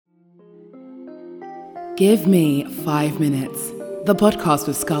Give me 5 minutes. The podcast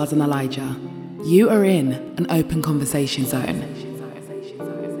with Scars and Elijah. You are in an open conversation zone.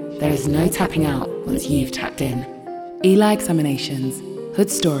 There is no tapping out once you've tapped in. Eli examinations,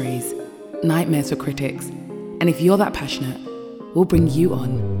 hood stories, nightmares for critics. And if you're that passionate, we'll bring you on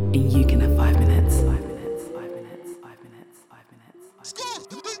and you can have 5 minutes. 5 minutes, 5 minutes, 5 minutes, 5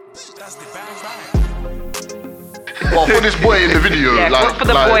 minutes. That's the bang. Well, for this boy in the video, Yeah, for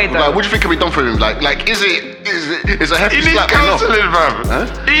the boy though. Like, what do you think can be done for him? Like, is a hefty He needs slap counselling, enough? bruv. Huh?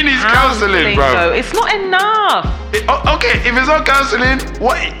 He needs I don't counselling, think bruv. so. It's not enough. Okay, if it's not counselling,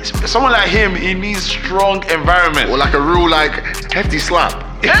 someone like him, he needs strong environment. Or like a real hefty slap?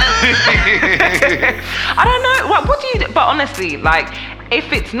 I don't know. What do you do? But honestly, like, if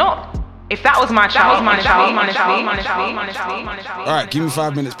that was my child, All right, give me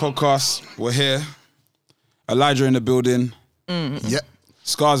 5 minutes podcast. We're here. Elijah in the building. Yep.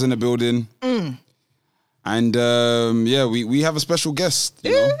 Scars in the building. And we have a special guest.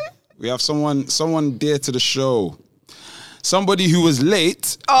 You know? We have someone dear to the show. Somebody who was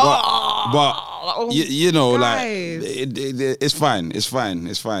late, but you know, like it's fine. It's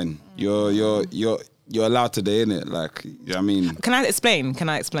fine. You're allowed today, innit? Like, you know what I mean, Can I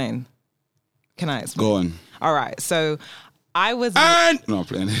explain? go on. All right, so I was... And no, I'm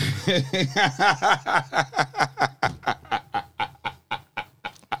playing.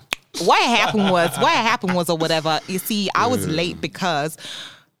 What happened was or whatever, you see, I was late because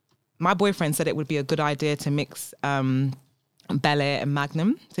my boyfriend said it would be a good idea to mix Bel Air and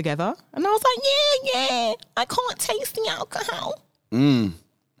Magnum together. And I was like, yeah, I can't taste the alcohol.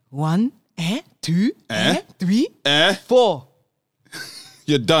 1, 2, 3, 4.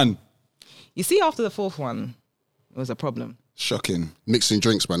 You're done. You see, after the fourth one, it was a problem. Shocking. Mixing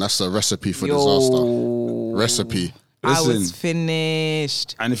drinks, man. That's a recipe for disaster. Recipe. I Listen. was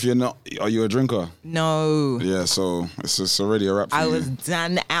finished. And if you're not, are you a drinker? No. Yeah, so it's already a wrap for I you. was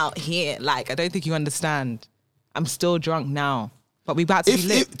done out here. Like, I don't think you understand. I'm still drunk now. But we about to be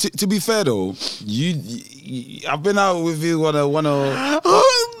lit. To be fair though, you I've been out with you on a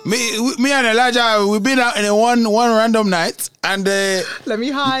me and Elijah, we've been out in a one random night, and Let me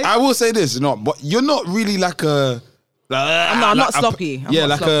hide. I will say this, but you're not really like a. I'm not sloppy. I'm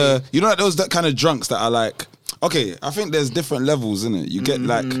not sloppy. You know, those that kind of drunks that are like. Okay, I think there's different levels, innit? You get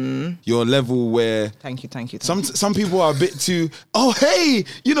like your level where Thank you. some people are a bit too. Oh hey,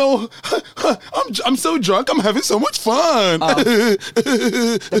 you know, I'm so drunk, I'm having so much fun.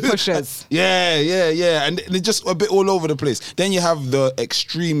 The pushers. Yeah, and they're just a bit all over the place. Then you have the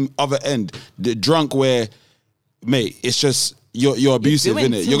extreme other end, the drunk where, mate, it's just you're abusive,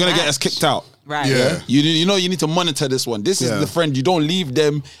 doing innit? too You're gonna get much. us kicked out. Right. Yeah. You know you need to monitor this one. This is the friend. You don't leave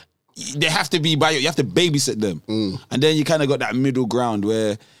them. They have to be by you. You have to babysit them. And then you kind of got that middle ground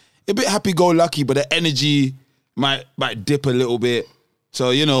where a bit happy-go-lucky, but the energy might dip a little bit.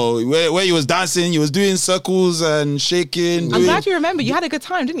 So, you know, where you was dancing, you was doing circles and shaking. I'm glad you remember. You had a good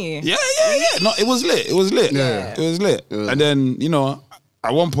time, didn't you? Yeah. No, it was lit. Yeah. It was lit. Yeah. And then, you know,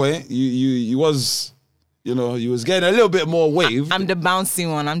 at one point, you was... You know, you was getting a little bit more wave. I'm the bouncy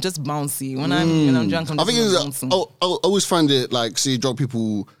one. I'm just bouncy. When I'm drunk, I'm I just think bouncing. I always find it see drunk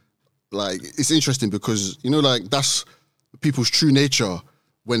people, it's interesting because, you know, that's people's true nature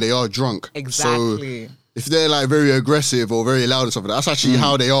when they are drunk. Exactly. So if they're very aggressive or very loud and stuff like that, that's actually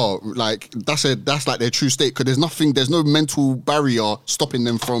how they are. That's like their true state, because there's no mental barrier stopping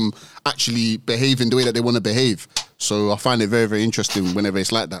them from actually behaving the way that they want to behave. So I find it very, very interesting whenever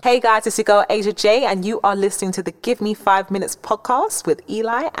it's like that. Hey guys, it's your girl Asia J, and you are listening to the Give Me 5 Minutes podcast with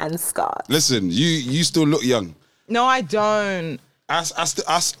Eli and Scott. Listen, you still look young. No, I don't. I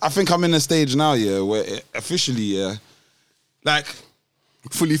think I'm in a stage now, where officially, like...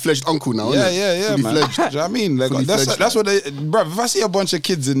 Fully fledged uncle now, Yeah, Fully man. fledged. Do you know what I mean? Like, Fully that's fledged. what they... Bruv, if I see a bunch of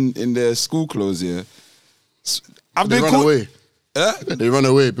kids in their school clothes, I've They been run called... away. Eh? They run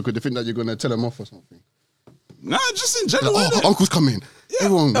away because they think that you're going to tell them off or something. Nah, just in general. Oh, uncle's coming.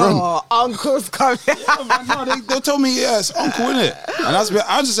 Everyone run. Oh, uncle's coming. They'll tell me, yeah, it's uncle, innit? And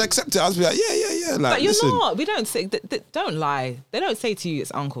I'll just accept it. I'll be like, yeah. Like, But you're listen. not. We don't say. Don't lie. They don't say to you,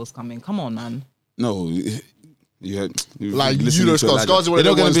 "It's uncle's coming." Come on, man. No. Like, you know, Scars is one of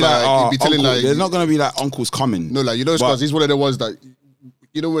the ones that be telling, uncle. like... There's not going to be like, uncle's coming. No, you know, But- Scars, he's one of the ones that...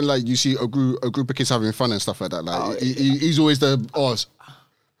 You know when, you see a group of kids having fun and stuff like that? He's always the...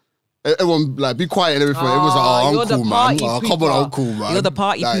 Everyone, be quiet and everything. Everyone's like, you're the uncle, man. party Oh, come pooper. on, uncle, man. You're the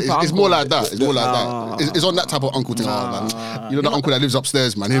party pooper It's more uncle. like that. It's more like that. It's on that type of uncle thing, man. You know the uncle that lives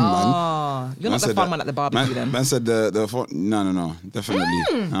upstairs, man. Him, man. Oh, you're not the fun one at the barbecue, then. Man said the fun... No, definitely.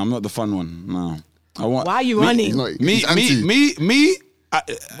 No, I'm not the fun one, no. Why are you running? He's not. Me, he's anti. me,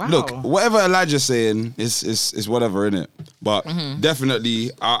 Look, whatever Elijah's saying is whatever, innit? But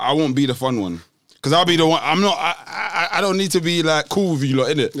definitely, I won't be the fun one. Because I'll be the one. I'm not. I don't need to be like cool with you lot,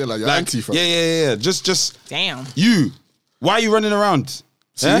 innit? Yeah, like you're anti-fan. Yeah. Just. Damn. You. Why are you running around?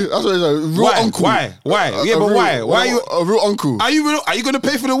 See, that's what it's like. Real uncle. Why? Yeah, but why? Why are you a real uncle? Are you going to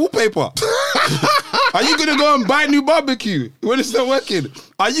pay for the wallpaper? Are you going to go and buy a new barbecue when it's not working?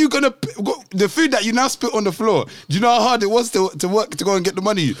 Are you going to the food that you now spit on the floor? Do you know how hard it was to work to go and get the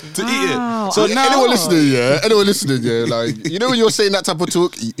money to eat it? So now anyone listening, like you know when you're saying that type of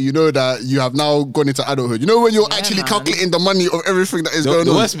talk, you know that you have now gone into adulthood. You know when you're actually calculating the money of everything that is going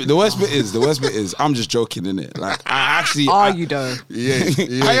on. The worst bit is I'm just joking, innit? Like I actually you though? Yeah,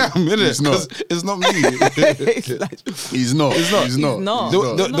 I am, innit? It's not me. He's not. The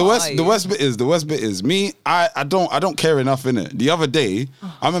worst bit is me. I don't care enough, innit? The other day,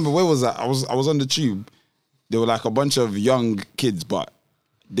 I remember where was that? I was on the tube. There were like a bunch of young kids, but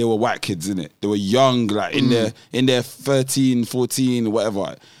they were white kids, innit? They were young, like in their 13, 14,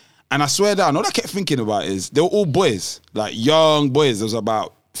 whatever. And I swear down, all I kept thinking about is they were all boys, like young boys. There was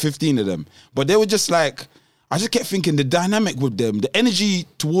about 15 of them, but they were just like. I just kept thinking the dynamic with them, the energy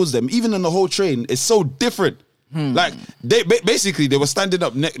towards them, even on the whole train, is so different. Like they basically they were standing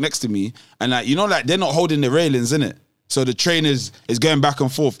up next to me, and like like they're not holding the railings, innit? So the train is going back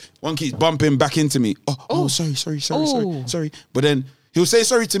and forth. One keeps bumping back into me. Oh, sorry. But then he'll say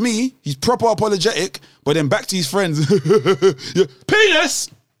sorry to me. He's proper apologetic. But then back to his friends. Penis.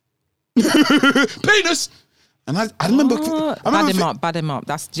 Penis. And I remember, bad him up.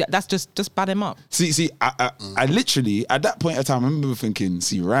 That's just bad him up. See, I literally at that point in time, I remember thinking,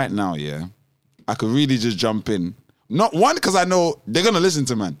 see, right now, yeah, I could really just jump in. Not one because I know they're gonna listen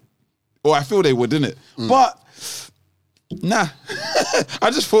to man, or I feel they would, innit? But nah, I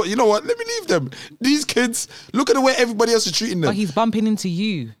just thought, you know what? Let me leave them. These kids, look at the way everybody else is treating them. But he's bumping into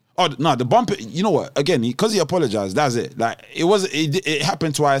you. Oh no, the bump. You know what? Again, because he apologized. That's it. Like it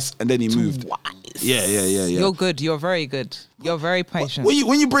happened twice, and then he moved. Yeah. You're good. You're very good. You're very patient.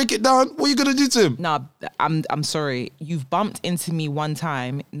 When you break it down, what are you gonna do to him? No, I'm sorry. You've bumped into me one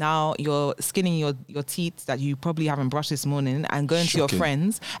time. Now you're skinning your teeth that you probably haven't brushed this morning and going to your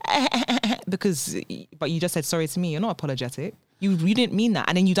friends but you just said sorry to me. You're not apologetic. You didn't mean that,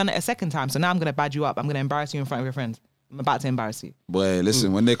 and then you done it a second time. So now I'm gonna bad you up. I'm gonna embarrass you in front of your friends. I'm about to embarrass you. Boy,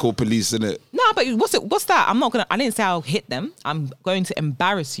 listen, when they call police, innit? No, but what's that? I didn't say I'll hit them. I'm going to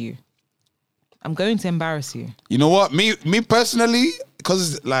embarrass you. You know what? Me personally,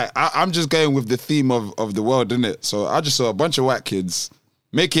 because like I'm just going with the theme of the world, innit? So I just saw a bunch of white kids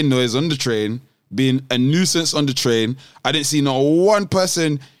making noise on the train, being a nuisance on the train. I didn't see not one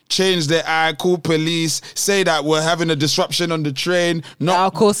person change their eye, call police, say that we're having a disruption on the train. No,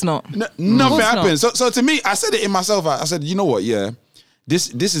 of course not. Nothing happened. So to me, I said it in myself. I said, you know what? Yeah,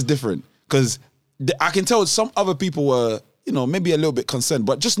 this is different because I can tell some other people were, maybe a little bit concerned,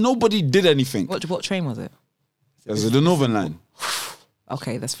 but just nobody did anything. What train was it? It was the Northern Line.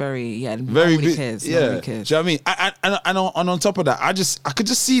 Okay, that's very very nobody big. cares. Yeah, nobody cares. Do you know what I mean? And on top of that, I could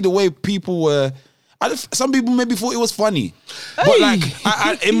just see the way people were. Some people maybe thought it was funny, but like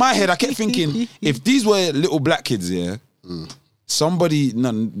in my head, I kept thinking, if these were little black kids, that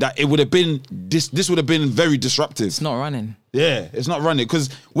it would have been this would have been very disruptive. It's not running. Yeah, it's not running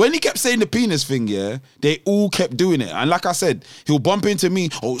because when he kept saying the penis thing, they all kept doing it, and like I said, he'll bump into me.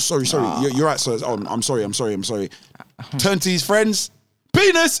 Oh, sorry, you're right, sir. Oh, I'm sorry. Turn to his friends.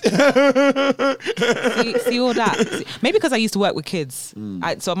 Penis. see all that. Maybe because I used to work with kids,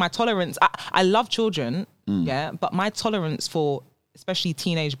 so my tolerance. I love children, but my tolerance for especially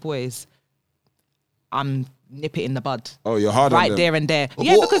teenage boys, I'm nip it in the bud. Oh, you're hard on them. Right there and there.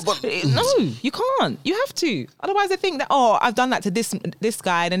 Yeah, because no, you can't. You have to. Otherwise, they think that I've done that to this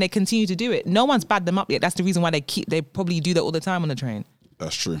guy, and then they continue to do it. No one's bad them up yet. That's the reason why they probably do that all the time on the train.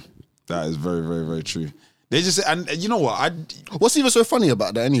 That's true. That is very, very, very true. They just, and you know what? What's even so funny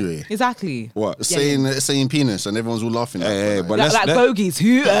about that anyway? Exactly. What? Saying penis and everyone's all laughing. But like bogies.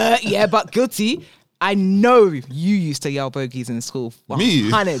 Who? But guilty. I know you used to yell bogies in school. Me?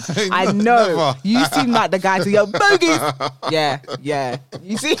 I know. Never. You seem like the guy to yell bogies. Yeah.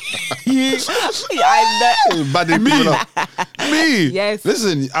 You see? I know. Badding people up. Me? Yes.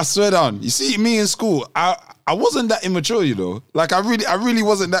 Listen, I swear down. You see, me in school, I wasn't that immature, Like, I really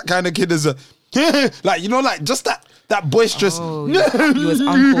wasn't that kind of kid as a... like, just that boisterous. Oh, you was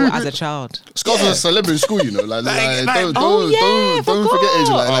uncle as a child. Scott was a celeb in school, Don't forget it.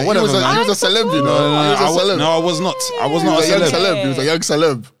 Whatever, he was a celeb, No, I was not. I was not a celeb. He was a young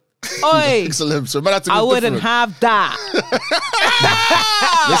celeb. Oi, celeb. So man had to be I wouldn't have that.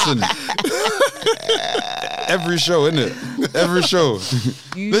 Listen, every show, innit? Every show.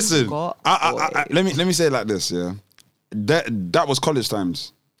 You Listen, got let me say it like this. Yeah, that was college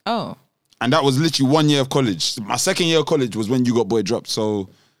times, Oh. and that was literally 1 year of college. My second year of college was when You Got Boy dropped. So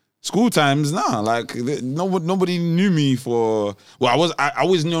school times, like nobody knew me for. Well, I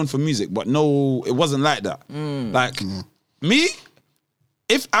was known for music, but no, it wasn't like that. Like me,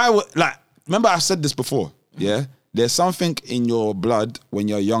 if I were like, remember I said this before. Yeah, there's something in your blood when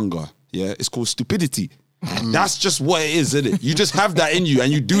you're younger. Yeah, it's called stupidity. That's just what it is, isn't it? You just have that in you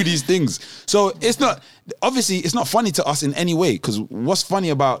and you do these things. So it's not funny to us in any way, because what's funny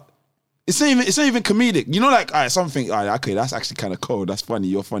about it's not even comedic. You know, like, all right, something, all right, okay, that's actually kind of cold. That's funny,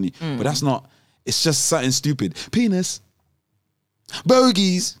 you're funny. But that's not, it's just something stupid. Penis.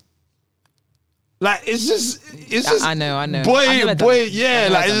 Bogies. Like, it's just I know. Boy, yeah,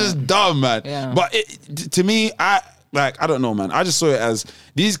 like, it's just dumb, man. Yeah. But to me, I don't know, man. I just saw it as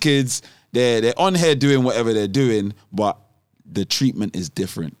these kids, they're on here doing whatever they're doing, but the treatment is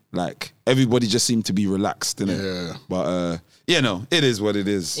different. Like, everybody just seemed to be relaxed, innit? Yeah. But, it is what it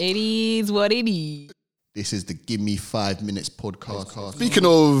is. It is what it is. This is the Give Me 5 Minutes podcast. Speaking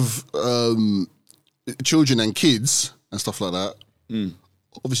of children and kids and stuff like that,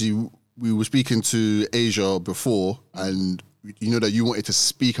 obviously we were speaking to Asia before, and you know that you wanted to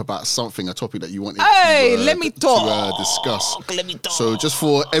speak about something, a topic that you wanted let me talk. to discuss. Let me talk. So just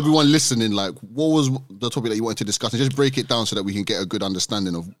for everyone listening, like, what was the topic that you wanted to discuss? And just break it down so that we can get a good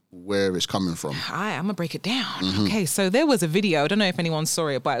understanding of where it's coming from. All right, I'm gonna break it down. Okay, so there was a video. I don't know if anyone saw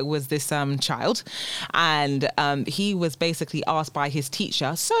it, but it was this child, and he was basically asked by his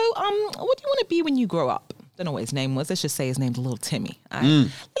teacher, "So, what do you want to be when you grow up?" Don't know what his name was. Let's just say his name's Little Timmy.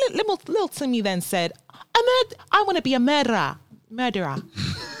 Little Timmy then said, "I want to be a murderer."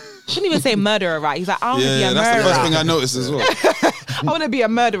 Couldn't even say murderer, right? He's like, "I want to be a murderer." That's the first thing I noticed as well. I want to be a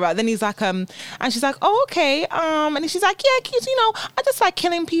murderer. Then he's like, and she's like, "Oh, okay." And she's like, "Yeah, kids, I just like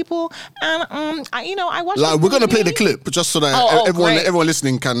killing people, and I watch." Like, we're gonna play the clip just so that everyone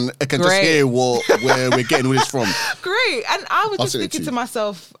listening can just hear where we're getting all this from. Great. And I was just thinking to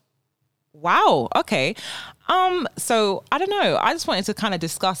myself, wow, okay. So I don't know. I just wanted to kind of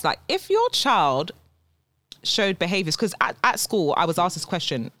discuss, like, if your child showed behaviors, because at school I was asked this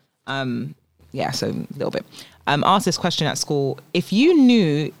question. So a little bit. Asked this question at school. If you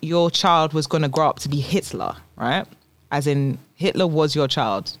knew your child was going to grow up to be Hitler, right? As in Hitler was your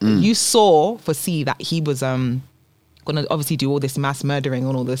child. You foresee that he was going to obviously do all this mass murdering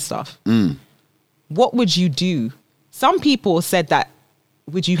and all this stuff. What would you do? Some people said that,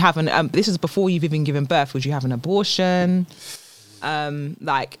 would you have this is before you've even given birth, would you have an abortion?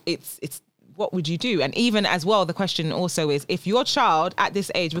 Like, it's what would you do? And even as well, the question also is, if your child at this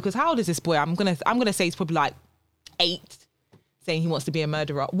age, because how old is this boy? I'm gonna say he's probably like 8, saying he wants to be a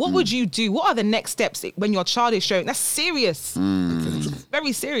murderer. What would you do? What are the next steps when your child is showing? That's serious. It's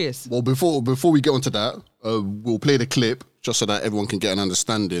very serious. Well, before we get onto that, we'll play the clip just so that everyone can get an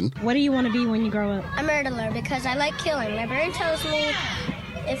understanding. What do you want to be when you grow up? A murderer, because I like killing. My brain tells me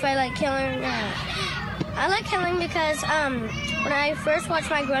if I like killing or not. I like killing because when I first watched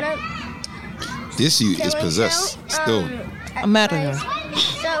my grown-up This you is possessed still. A murderer.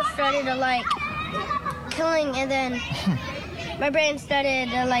 Myself started to like killing, and then my brain started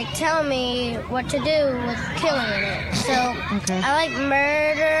to like tell me what to do with killing in it. So I like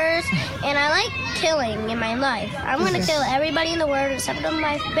murders and I like killing in my life. I'm gonna kill everybody in the world except for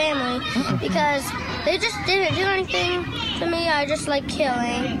my family because they just didn't do anything to me. I just like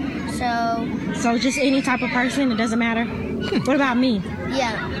killing. So just any type of person, it doesn't matter. What about me?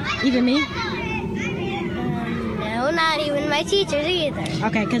 Yeah. Even me? No, not even my teachers either.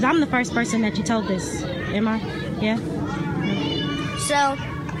 Okay, because I'm the first person that you told this. Am I? Yeah? So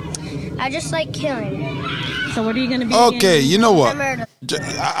I just like killing. So what are you going to be? Okay, you know what? Murder.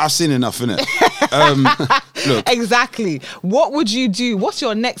 I've seen enough, innit? Look. Exactly. What would you do? What's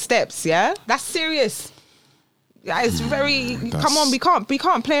your next steps? Yeah, that's serious. Yeah, it's very. Come on, we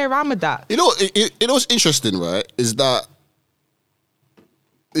can't play around with that. You know what's interesting, right? Is that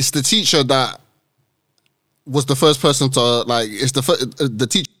it's the teacher that was the first person to like. It's the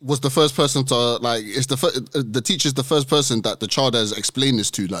teacher was the first person to like. The teacher's the first person that the child has explained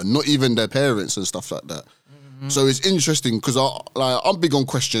this to, like, not even their parents and stuff like that. So it's interesting because I'm big on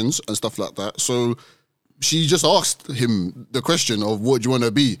questions and stuff like that. So she just asked him the question of what do you want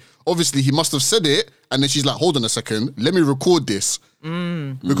to be. Obviously, he must have said it, and then she's like, "Hold on a second, let me record this,"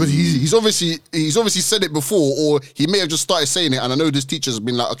 because he's obviously said it before, or he may have just started saying it. And I know this teacher's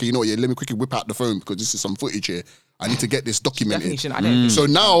been like, "Okay, you know what? Yeah, let me quickly whip out the phone because this is some footage here. I need to get this documented." So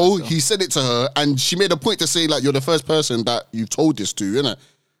now he said it to her, and she made a point to say, like, "You're the first person that you told this to, innit?"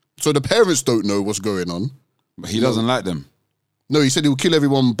 So the parents don't know what's going on. But he doesn't like them. No, he said he would kill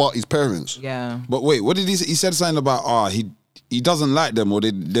everyone but his parents. Yeah. But wait, what did he say? He said something about, he doesn't like them or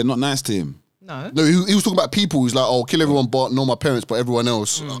they're not nice to him. No. No, he was talking about people. He's like, oh, kill everyone but not my parents, but everyone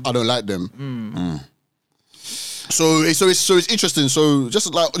else, I don't like them. So it's interesting. So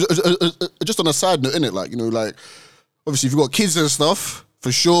just like just on a side note, innit? Like, you know, like obviously if you've got kids and stuff,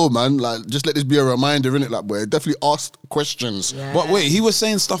 for sure, man. Like, just let this be a reminder, innit? Like, boy, definitely ask questions. Yeah. But wait, he was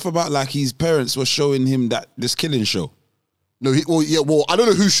saying stuff about like his parents were showing him this killing show. No, I don't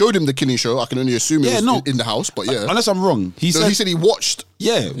know who showed him the killing show. I can only assume it was in the house, but yeah. Unless I'm wrong. He said he watched.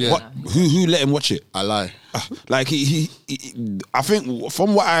 Yeah. What? Who let him watch it? I lie. Like he I think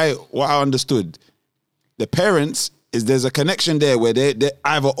from what I understood, the parents there's a connection there where they're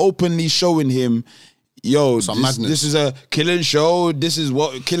either openly showing him, yo, this is a killing show, this is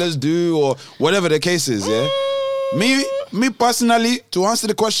what killers do, or whatever the case is, yeah? Me personally, to answer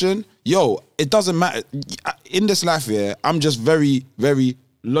the question, yo, it doesn't matter. In this life, yeah, I'm just very, very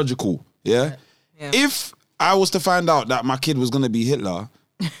logical, yeah? If I was to find out that my kid was going to be Hitler,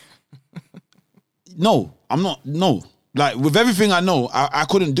 no, I'm not, no. Like, with everything I know, I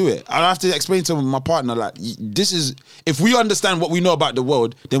couldn't do it. I'd have to explain to my partner, like, this is, if we understand what we know about the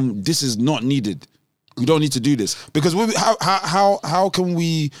world, then this is not needed. We don't need to do this. Because how can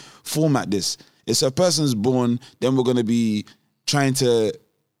we format this? If a person's born, then we're going to be trying to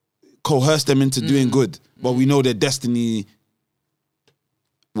coerce them into doing good. But we know their destiny,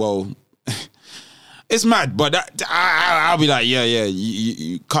 well, it's mad. But I'll be like,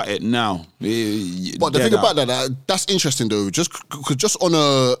 you cut it now. But the thing about that's interesting though. Just on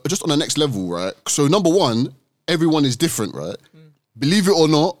a next level, right? So number one, everyone is different, right? Believe it or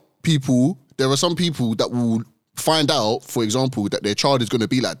not, people, there are some people that will find out, for example, that their child is going to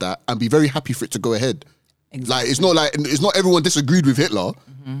be like that and be very happy for it to go ahead. Exactly. Like it's not everyone disagreed with Hitler.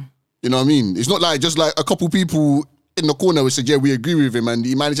 You know what I mean? It's not like just like a couple people in the corner who said, yeah, we agree with him, and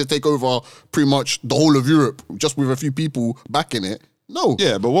he managed to take over pretty much the whole of Europe just with a few people backing it. No.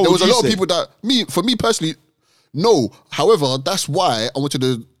 Yeah, but what there was a lot of people that for me personally, no. However, that's why I wanted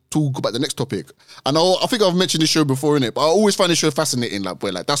to talk about the next topic. And I think I've mentioned this show before, innit? But I always find this show fascinating, like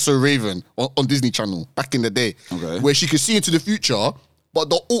where like That's So Raven on Disney Channel back in the day. Okay. Where she could see into the future. But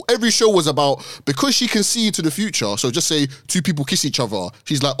every show was about, because she can see into the future, so just say two people kiss each other,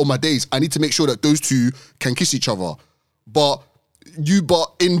 she's like, oh my days, I need to make sure that those two can kiss each other. But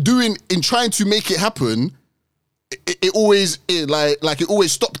in trying to make it happen, it always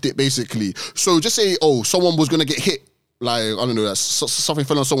stopped it basically. So just say, someone was gonna get hit, like, I don't know, something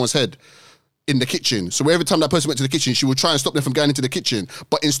fell on someone's head in the kitchen. So every time that person went to the kitchen, she would try and stop them from going into the kitchen.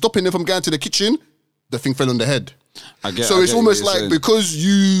 But in stopping them from going to the kitchen, the thing fell on the head. It's almost like because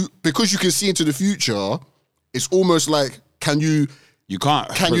you can see into the future, it's almost like can you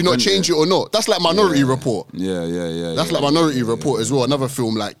not change it or not? That's like Minority Report. Yeah. That's like Minority Report as well. Another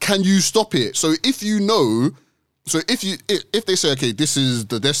film. Like, can you stop it? So if you know, if they say, okay, this is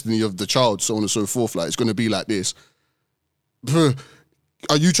the destiny of the child, so on and so forth, like it's going to be like this.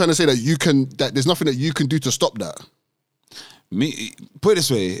 Are you trying to say that there's nothing that you can do to stop that? Put it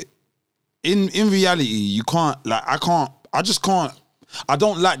this way. In reality, you can't, like, I just can't, I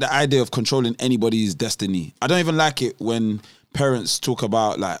don't like the idea of controlling anybody's destiny. I don't even like it when parents talk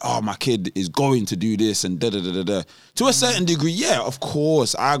about like, oh, my kid is going to do this and da-da-da-da-da. To a certain degree, yeah, of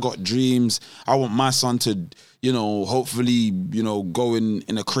course, I got dreams. I want my son to, hopefully, go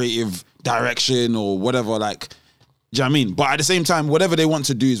in a creative direction or whatever, like, do you know what I mean? But at the same time, whatever they want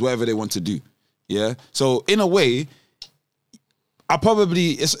to do is whatever they want to do, yeah? So in a way, I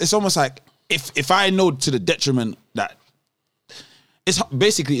probably, it's almost like, if I know to the detriment that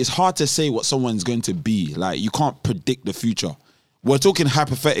it's hard to say what someone's going to be. Like, you can't predict the future. We're talking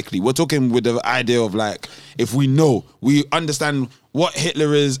hypothetically. We're talking with the idea of like, if we understand what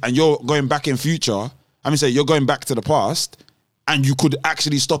Hitler is and you're going back in future, you're going back to the past and you could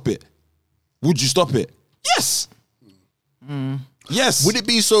actually stop it. Would you stop it? Yes. Yes. Would it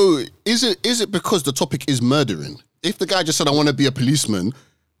be so, is it because the topic is murdering? If the guy just said, I want to be a policeman,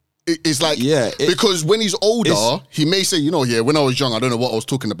 it's like, because when he's older, he may say, when I was young, I don't know what I was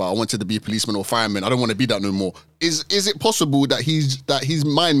talking about. I wanted to be a policeman or fireman. I don't want to be that no more. Is it possible that his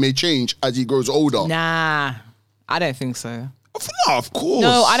mind may change as he grows older? Nah, I don't think so. No, of course.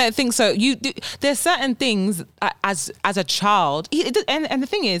 No, I don't think so. There's certain things as a child, and the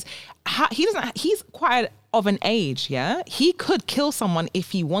thing is, he's quite of an age, yeah? He could kill someone if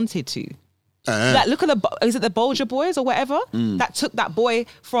he wanted to. Like, look at is it the Bolger boys or whatever that took that boy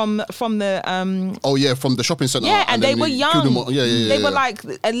from the from the shopping centre. Yeah, and they were young. They were like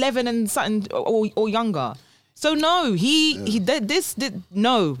 11 and something or younger. So no, he did this.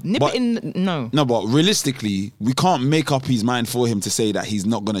 No, But- it in. No. No, but realistically, we can't make up his mind for him to say that he's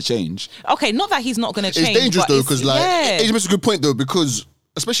not gonna change. Okay, not that he's not going to change. It's dangerous but though, it's- because like yeah. age makes a good point though, because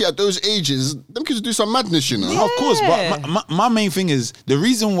especially at those ages, them kids do some madness, you know. Of course, but my main thing is the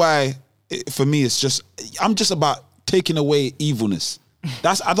reason why for me it's just I'm just about taking away evilness.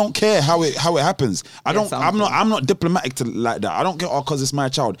 I don't care how it happens. I'm not diplomatic to like that. I don't care because it's my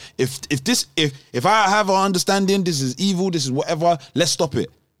child. If I have an understanding, this is evil, this is whatever, let's stop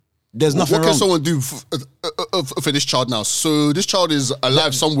it. There's nothing What wrong. can someone do for this child now? So this child is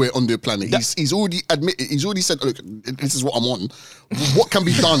alive somewhere on the planet. He's already admitted. He's already said, "Look, this is what I'm on." What can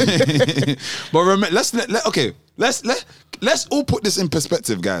be done? But remember, let's all put this in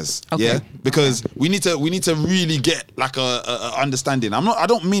perspective, guys. Okay. Yeah, because we need to really get like a understanding. I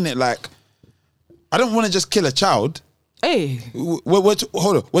don't mean it like I don't want to just kill a child. Hey,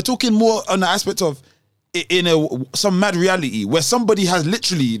 Hold on. We're talking more on the aspect of some mad reality where somebody has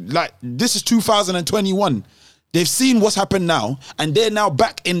literally like this is 2021. They've seen what's happened now, and they're now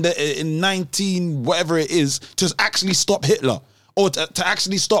back in 19 whatever it is to actually stop Hitler or to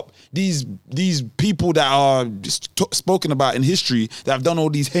actually stop these people that are spoken about in history that have done all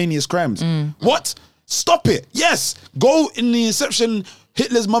these heinous crimes. What? Stop it. Yes. Go in the inception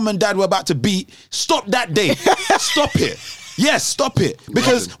Hitler's mum and dad were about to beat. Stop that day. Stop it. Yes, stop it.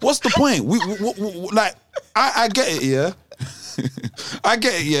 Because what's the point? We like, I get it, yeah. I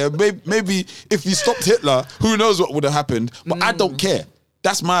get it, yeah. Maybe if you stopped Hitler, who knows what would have happened? But I don't care.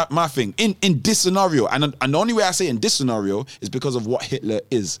 That's my thing. In this scenario, and the only way I say in this scenario is because of what Hitler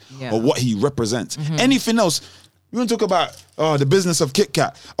is or what he represents. Anything else, we want to talk about the business of Kit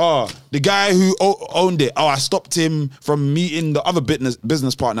Kat. The guy who owned it. I stopped him from meeting the other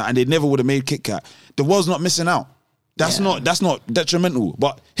business partner, and they never would have made Kit Kat. The world's not missing out. That's not detrimental.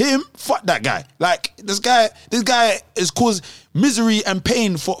 But him, fuck that guy. Like this guy has caused misery and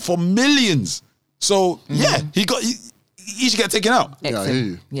pain for millions. So yeah, he should get taken out. Yeah, I hear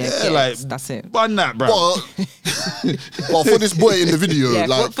you. Yeah, like that's it. Bun that, bro. Well, for this boy in the video, Yeah,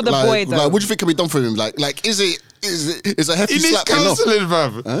 like, for the boy, though. like, what do you think can be done for him? Like, is a hefty He needs slap enough? counselling,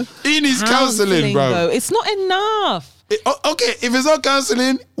 bruv. Huh? He needs counselling, though. bro. It's not enough. Okay, if it's not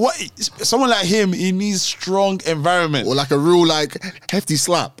counselling, what? Someone like him, he needs strong environment. Or like a real like hefty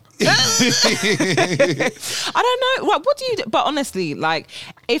slap. I don't know. What do you do? But honestly, like,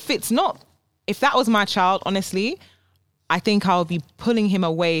 if that was my child, honestly, I think I'll be pulling him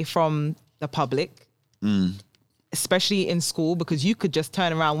away from the public, especially in school, because you could just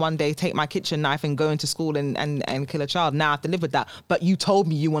turn around one day, take my kitchen knife and go into school and kill a child. Now I have to live with that. But you told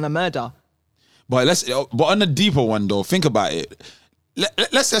me you want to murder. But on the deeper one though, think about it.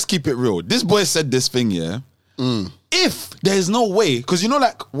 Let's just keep it real. This boy said this thing, yeah. If there's no way, because you know,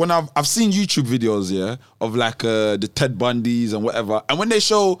 like when I've seen YouTube videos, yeah, of like the Ted Bundys and whatever, and when they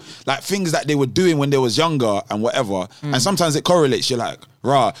show like things that they were doing when they was younger and whatever, and sometimes it correlates. You're like,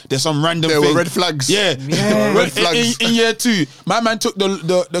 rah, there's some random There thing. were red flags. Yeah, Red flags. In year 2, my man took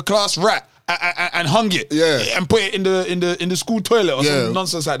the class rat and hung it, and put it in the school toilet or some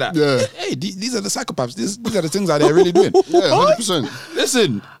nonsense like that. Yeah. Hey, these are the psychopaths. These are the things that they're really doing. Yeah, 100%.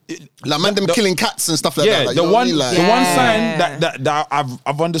 Listen, Like man, them killing cats and stuff like that. Like, the you know what I one mean? Like, the one sign that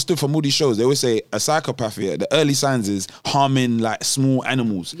I've understood from all these shows, they always say a psychopath. Yeah, the early signs is harming like small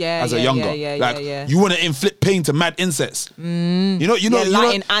animals as a younger. You want to inflict pain to mad insects. You know,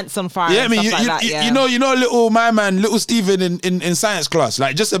 lighting ants on fire. Yeah, I mean, stuff like that, you know, little Stephen in science class,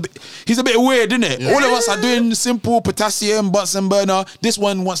 like just he's a bit weird, isn't it? Yeah. All of us are doing simple potassium Bunsen burner. This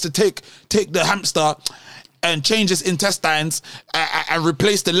one wants to take the hamster and change its intestines and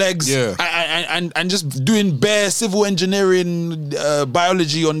replace the legs, and just doing bare civil engineering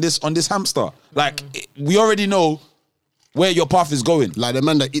biology on this hamster. Like we already know where your path is going. Like the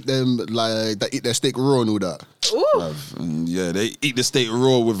man that eat them, like that eat their steak raw and all that. Yeah, they eat the steak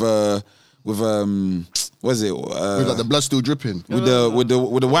raw with what is it? With like the blood still dripping. With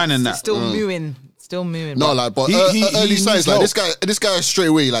the wine and that. Still mooing. No, like, but early signs, like this guy straight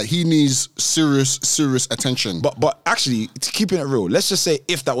away, like he needs serious attention. But actually, keeping it real, let's just say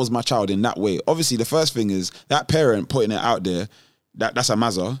if that was my child in that way, obviously the first thing is that parent putting it out there, that's a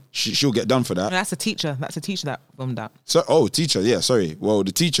mazza. She'll get done for that. No, that's a teacher. That's a teacher that filmed that. So, teacher, yeah, sorry. Well,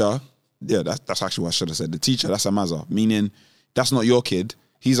 the teacher, yeah, that's actually what I should have said. The teacher, that's a mazza, meaning that's not your kid.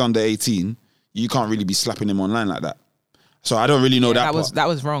 He's under 18. You can't really be slapping him online like that. So I don't really know that part. That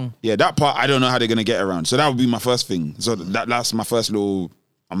was wrong. Yeah, that part I don't know how they're gonna get around. So that would be my first thing. So that's my first little.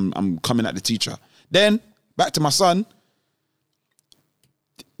 I'm coming at the teacher. Then back to my son.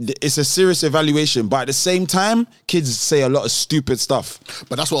 It's a serious evaluation, but at the same time, kids say a lot of stupid stuff.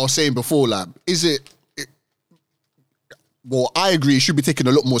 But that's what I was saying before. Like, is it well, I agree, it should be taken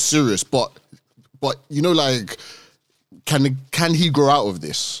a lot more serious. But you know, like, can he grow out of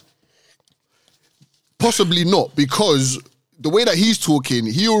this? Possibly not, because the way that he's talking,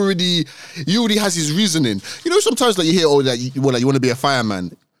 he already has his reasoning. You know, sometimes like you hear, oh, that you want to be a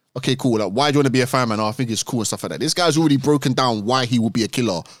fireman. Okay, cool. Like, why do you want to be a fireman? Oh, I think it's cool and stuff like that. This guy's already broken down why he will be a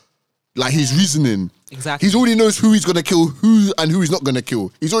killer. Like, his reasoning. Exactly. He already knows who he's gonna kill, who he's not gonna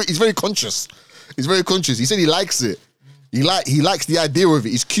kill. He's very conscious. He's very conscious. He said he likes it. He likes the idea of it.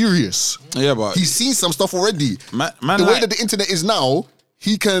 He's curious. Yeah, but he's seen some stuff already. Man, the way that the internet is now,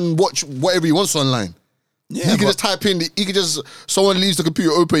 he can watch whatever he wants online. Yeah, he can just type in. Someone leaves the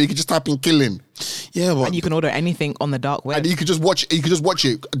computer open. He can just type in killing. Yeah, but and you can order anything on the dark web. And he could just watch. He could just watch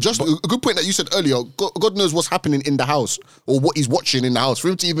it. Just a good point that you said earlier. God knows what's happening in the house or what he's watching in the house. For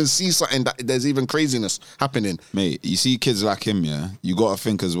him to even see something that there's even craziness happening. Mate, you see kids like him. Yeah, you got to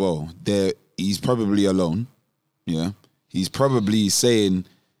think as well. He's probably alone. Yeah, he's probably saying.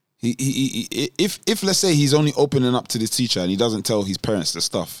 If let's say he's only opening up to this teacher and he doesn't tell his parents the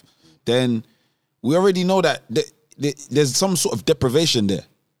stuff, then we already know that there's some sort of deprivation there.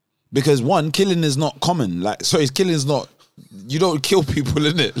 Because one, killing is not common. Killing is not, you don't kill people,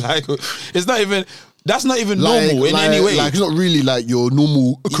 in it. Like, it's not even, that's not even normal in any way. Like, it's not really like your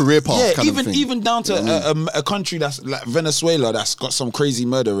normal career path kind of thing. Even down to a country that's like Venezuela that's got some crazy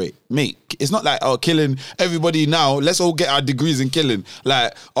murder rate. Mate, it's not like, killing everybody now, let's all get our degrees in killing.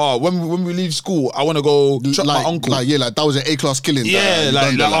 Like, when we leave school, I want to go chop my uncle. Like that was an A-class killing. Yeah,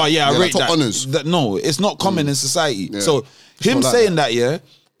 I rate top that. Honors. No, it's not common in society. Yeah. So him saying that,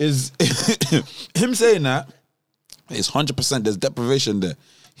 is him saying that is 100%. There's deprivation there.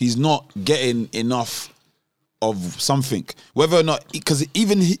 He's not getting enough of something, whether or not, because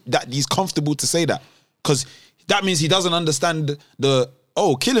that he's comfortable to say that, because that means he doesn't understand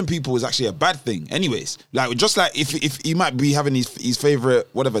killing people is actually a bad thing. Anyways, like just like if he might be having his favorite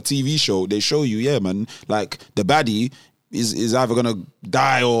whatever TV show, they show you, yeah, man, like the baddie is either gonna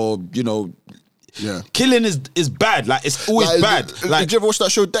die or yeah, killing is bad. Like it's always bad. Like, did you ever watch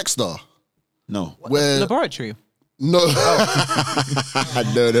that show Dexter? No. Where Laboratory. No.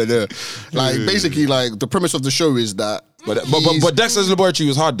 No. Like basically, like the premise of the show is that. But Dexter's Laboratory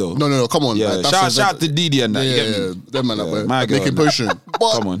was hard though. No. Come on. Yeah. Like, shout out to Didi and that. Yeah. Them man up making potion.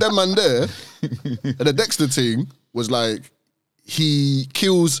 But come on. Them man there. And the Dexter thing was like he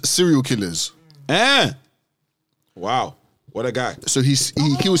kills serial killers. Wow. What a guy. So he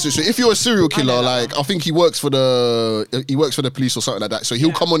kills. So if you're a serial killer, like I think he works for the police or something like that. So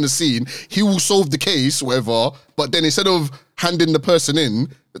he'll come on the scene, he will solve the case, whatever. But then instead of handing the person in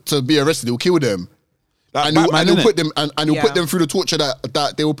to be arrested, he'll kill them. And he'll put them put them through the torture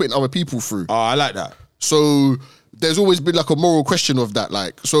that they were putting other people through. Oh, I like that. So there's always been like a moral question of that.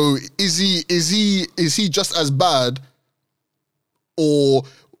 Like, so is he just as bad, or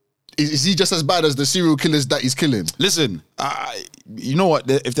is he just as bad as the serial killers that he's killing? Listen, you know what?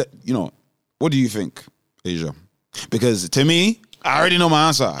 What do you think, Asia? Because to me, I already know my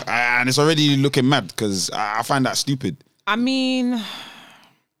answer, and it's already looking mad because I find that stupid. I mean,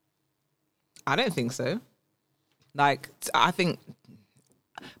 I don't think so. Like,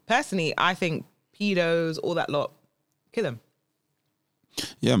 personally, I think pedos, all that lot, kill them.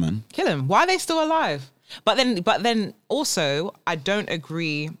 Yeah, man. Kill them. Why are they still alive? But then also, I don't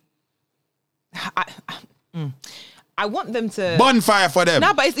agree. I want them to bonfire for them.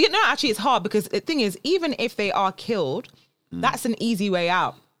 No, but actually it's hard because the thing is, even if they are killed, that's an easy way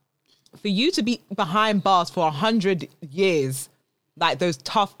out. For you to be behind bars for 100 years, like those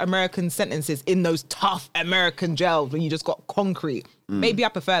tough American sentences in those tough American jails when you just got concrete. Maybe I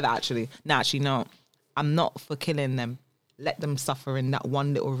prefer that actually. No, actually no. I'm not for killing them. Let them suffer in that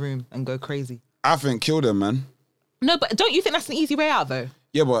one little room and go crazy. I think kill them, man. No, but don't you think that's an easy way out though?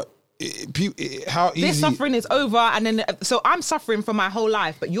 Yeah, but how easy? Their suffering is over, and then so I'm suffering for my whole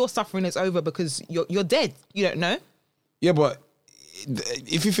life, but your suffering is over because you're dead. You don't know. Yeah, but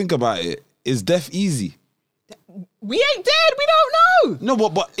if you think about it, is death easy? We ain't dead. We don't No, know.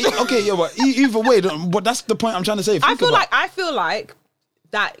 but okay, yeah, but either way, but that's the point I'm trying to say. I feel like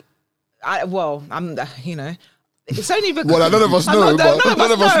that. I'm It's only because none of us know.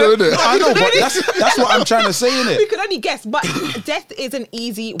 None of us know it. I know, but that's what I'm trying to say, innit? We could only guess, but death is an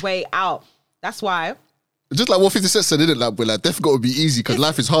easy way out. That's why. Just like what 50 Cent said, didn't it? Like death got to be easy because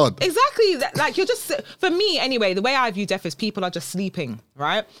life is hard. Exactly. Like you're just, for me anyway, the way I view death is people are just sleeping,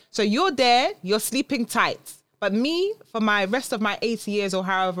 right? So you're there, you're sleeping tight. But me, for my rest of my 80 years or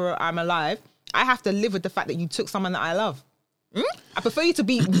however I'm alive, I have to live with the fact that you took someone that I love. I prefer you to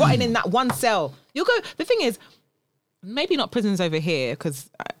be rotting in that one cell. The thing is, maybe not prisons over here, because,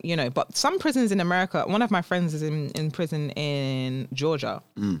 but some prisons in America. One of my friends is in prison in Georgia,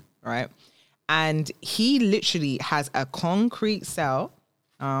 right? And he literally has a concrete cell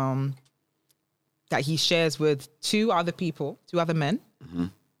that he shares with two other men. Mm-hmm.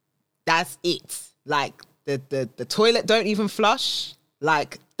 That's it. Like the toilet don't even flush.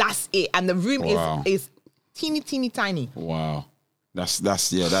 Like that's it. And the room is teeny tiny. Wow. That's what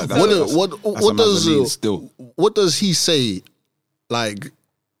does he say? Like,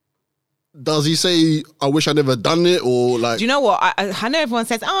 does he say, I wish I never done it, or like? Do you know what? I know everyone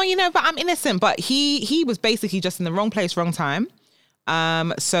says, but I'm innocent. But he was basically just in the wrong place, wrong time.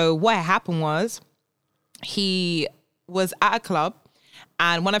 So what happened was he was at a club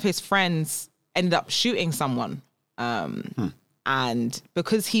and one of his friends ended up shooting someone. And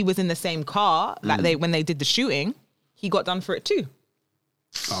because he was in the same car, when they did the shooting, he got done for it too.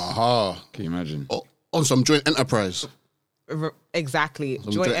 Aha. Can you imagine? On some joint enterprise. Exactly.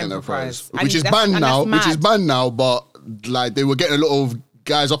 Joint enterprise. Which is banned now, but like they were getting a lot of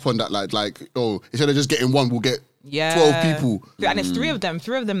guys up on that. Like, instead of just getting one, we'll get 12 people. And it's three of them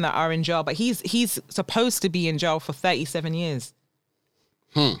that are in jail, but he's supposed to be in jail for 37 years.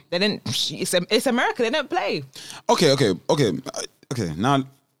 They didn't. It's America. They don't play. Okay. Now,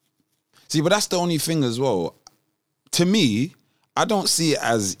 see, but that's the only thing as well. To me, I don't see it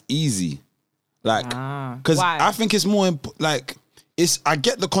as easy, like, because I think it's more like I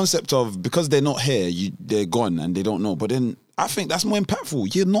get the concept of because they're not here, they're gone and they don't know. But then I think that's more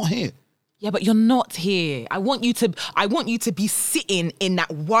impactful. You're not here. Yeah, but you're not here. I want you to be sitting in that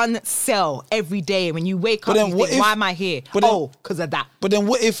one cell every day. When you wake up, you think, why am I here? Because of that. But then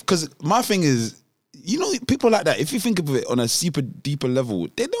what if, because my thing is, people like that, if you think of it on a super deeper level,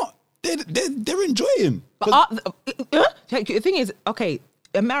 they're enjoying. But the thing is, okay,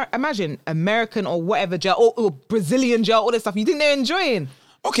 imagine American or whatever jail, or Brazilian jail, all this stuff. You think they're enjoying?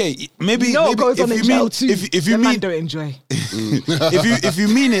 Okay, maybe goes on in jail too. If you mean don't enjoy. if you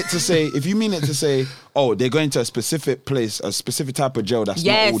mean it to say, oh, they're going to a specific place, a specific type of jail that's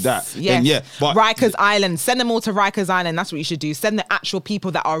not all that. Then but Rikers Island, send them all to Rikers Island. That's what you should do. Send the actual people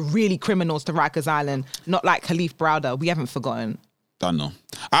that are really criminals to Rikers Island, not like Khalif Browder. We haven't forgotten. Don't know.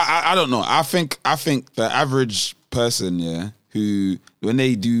 I don't know. I think the average person, who when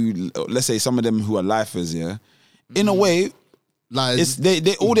they do, let's say some of them who are lifers, in a way. Like it's they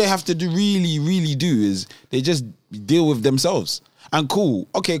all they have to do really do is they just deal with themselves. And cool.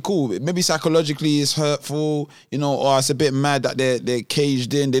 Maybe psychologically it's hurtful, or it's a bit mad that they're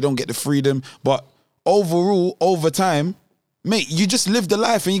caged in, they don't get the freedom. But overall, over time, mate, you just live the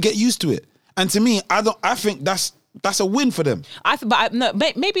life and you get used to it. And to me, I think that's a win for them.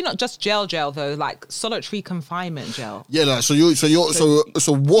 Maybe not just jail though, like solitary confinement jail. Yeah, like so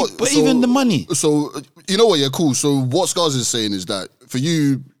what? But even the money. So you know what? Yeah, cool. So what Scars is saying is that for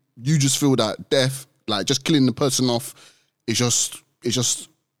you just feel that death, like just killing the person off, is just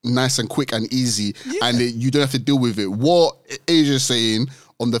nice and quick and easy, and you don't have to deal with it. What Asia's saying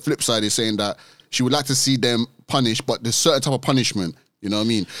on the flip side is saying that she would like to see them punished, but there's certain type of punishment. You know what I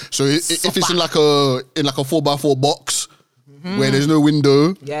mean? So if it's in like a 4x4 box where there's no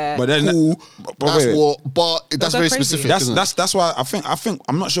window, but then cool. That's very crazy. specific. That's why I think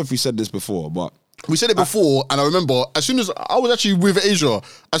I'm not sure if we said this before, but we said it before, and I remember as soon as I was actually with Asia,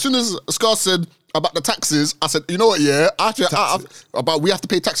 as soon as Scar said about the taxes, I said, you know what? Yeah, we have to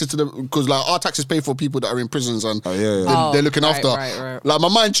pay taxes to them because like our taxes pay for people that are in prisons and they're looking after. Right. Like my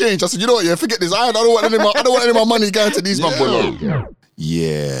mind changed. I said, you know what? Yeah, forget this. I don't want any of my money going to these people.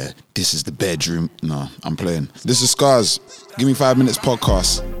 Yeah, this is the bedroom. No, I'm playing. This is Scars. Give Me 5 Minutes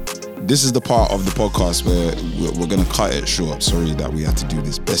podcast. This is the part of the podcast where we're going to cut it short. Sorry that we had to do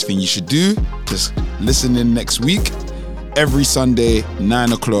this. Best thing you should do, just listen in next week. Every Sunday,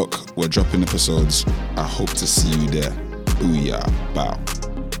 9 o'clock, we're dropping episodes. I hope to see you there. Booyah. Bow.